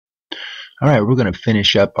Alright, we're going to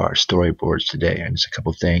finish up our storyboards today, and there's a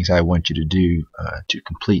couple things I want you to do to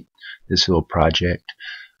complete this little project.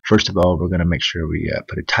 First of all, we're going to make sure we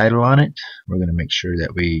put a title on it. We're going to make sure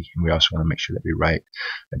that we also want to make sure that we write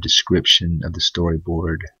a description of the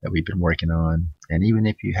storyboard that we've been working on. And even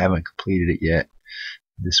if you haven't completed it yet,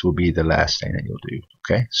 this will be the last thing that you'll do.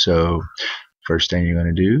 Okay, so first thing you're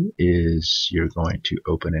going to do is you're going to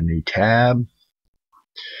open a new tab,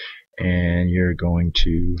 and you're going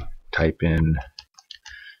to type in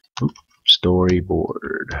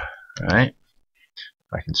storyboard. Alright,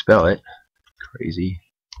 if I can spell it, crazy.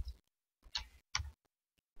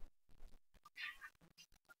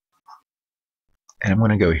 And I'm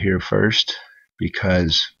going to go here first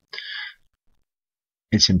because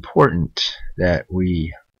it's important that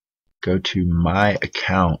we go to my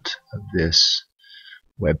account of this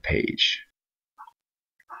web page.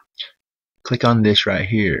 Click on this right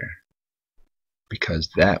here, because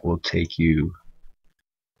that will take you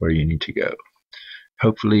where you need to go.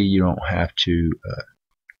 Hopefully you don't have to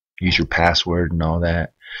use your password and all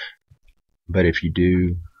that, but if you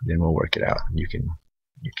do, then we'll work it out. You can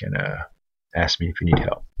ask me if you need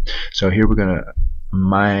help. So here we're gonna,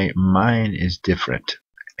 mine is different,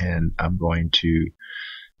 and I'm going to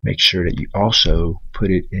make sure that you also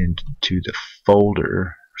put it into the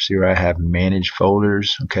folder. See where I have manage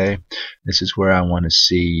folders? Okay, this is where I want to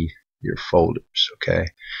see your folders. Okay,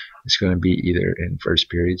 it's going to be either in first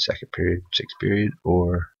period, second period, sixth period,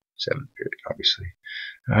 or seventh period, obviously.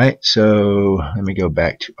 Alright, so let me go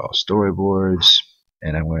back to all storyboards,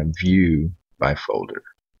 and I'm going to view by folder.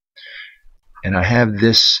 And I have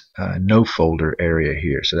this no folder area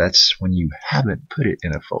here, so that's when you haven't put it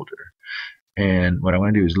in a folder. And what I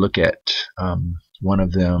want to do is look at one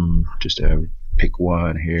of them, just to pick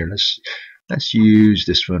one here. Let's use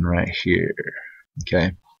this one right here.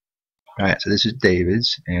 Okay. Alright, so this is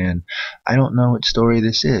David's, and I don't know what story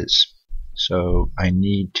this is, so I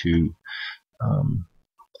need to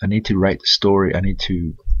write the story. I need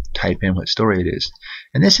to type in what story it is,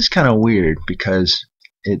 and this is kind of weird because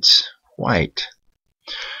it's white,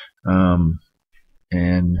 and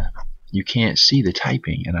you can't see the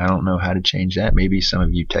typing, and I don't know how to change that. Maybe some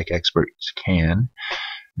of you tech experts can,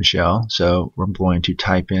 Michelle. So we're going to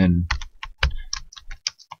type in.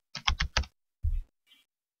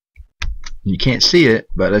 You can't see it,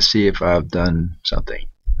 but let's see if I've done something.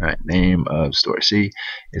 Alright, name of story. See,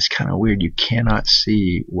 it's kind of weird. You cannot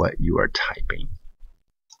see what you are typing.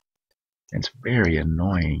 It's very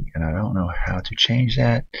annoying, and I don't know how to change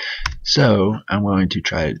that. So I'm going to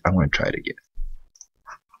try it. I'm going to try it again.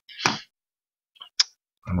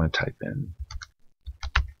 I'm going to type in.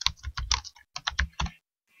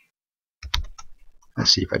 Let's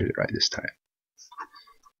see if I did it right this time.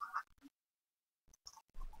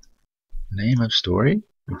 Name of story.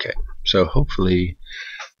 Okay, so hopefully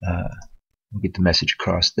we'll get the message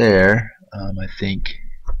across there. I think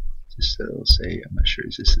just so it'll say, I'm not sure,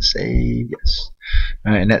 is this a save? Yes.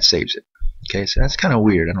 Alright, and that saves it. Okay, so that's kind of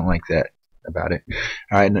weird. I don't like that about it.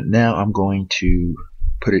 Alright, now I'm going to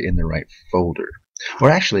put it in the right folder. Or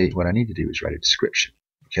actually, what I need to do is write a description.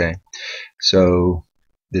 Okay, so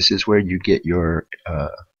this is where you get your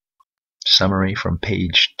summary from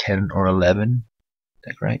page 10 or 11.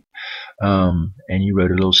 Is that right? And you wrote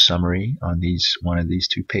a little summary on one of these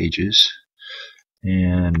two pages,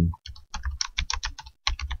 and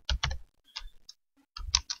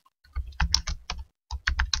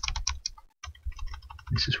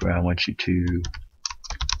this is where I want you to,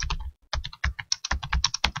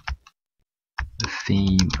 the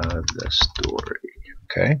theme of the story.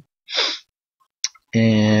 Okay,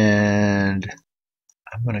 and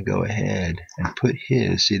I'm going to go ahead and put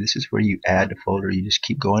his. See, this is where you add the folder. You just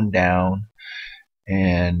keep going down,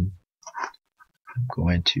 and I'm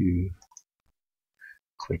going to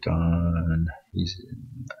click on, he's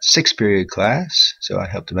in sixth period class, so I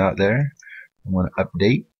helped him out there. I want to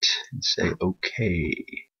update and say OK.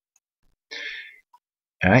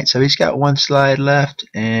 Alright, so he's got one slide left,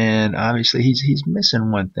 and obviously he's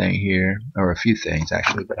missing one thing here, or a few things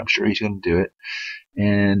actually, but I'm sure he's going to do it.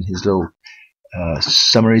 And his little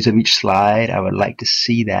summaries of each slide, I would like to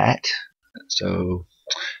see that. So,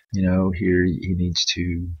 you know, here he needs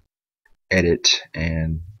to edit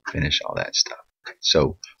and finish all that stuff. Okay,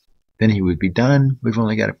 so then he would be done. We've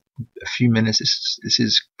only got a few minutes. This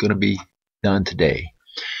is going to be done today.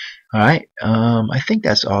 Alright, I think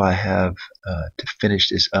that's all I have to finish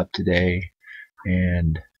this up today,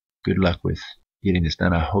 and good luck with getting this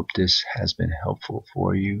done. I hope this has been helpful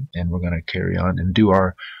for you, and we're going to carry on and do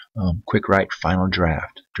our quick write final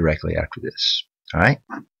draft directly after this. Alright?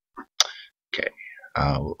 Okay.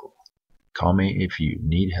 Call me if you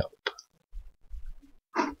need help.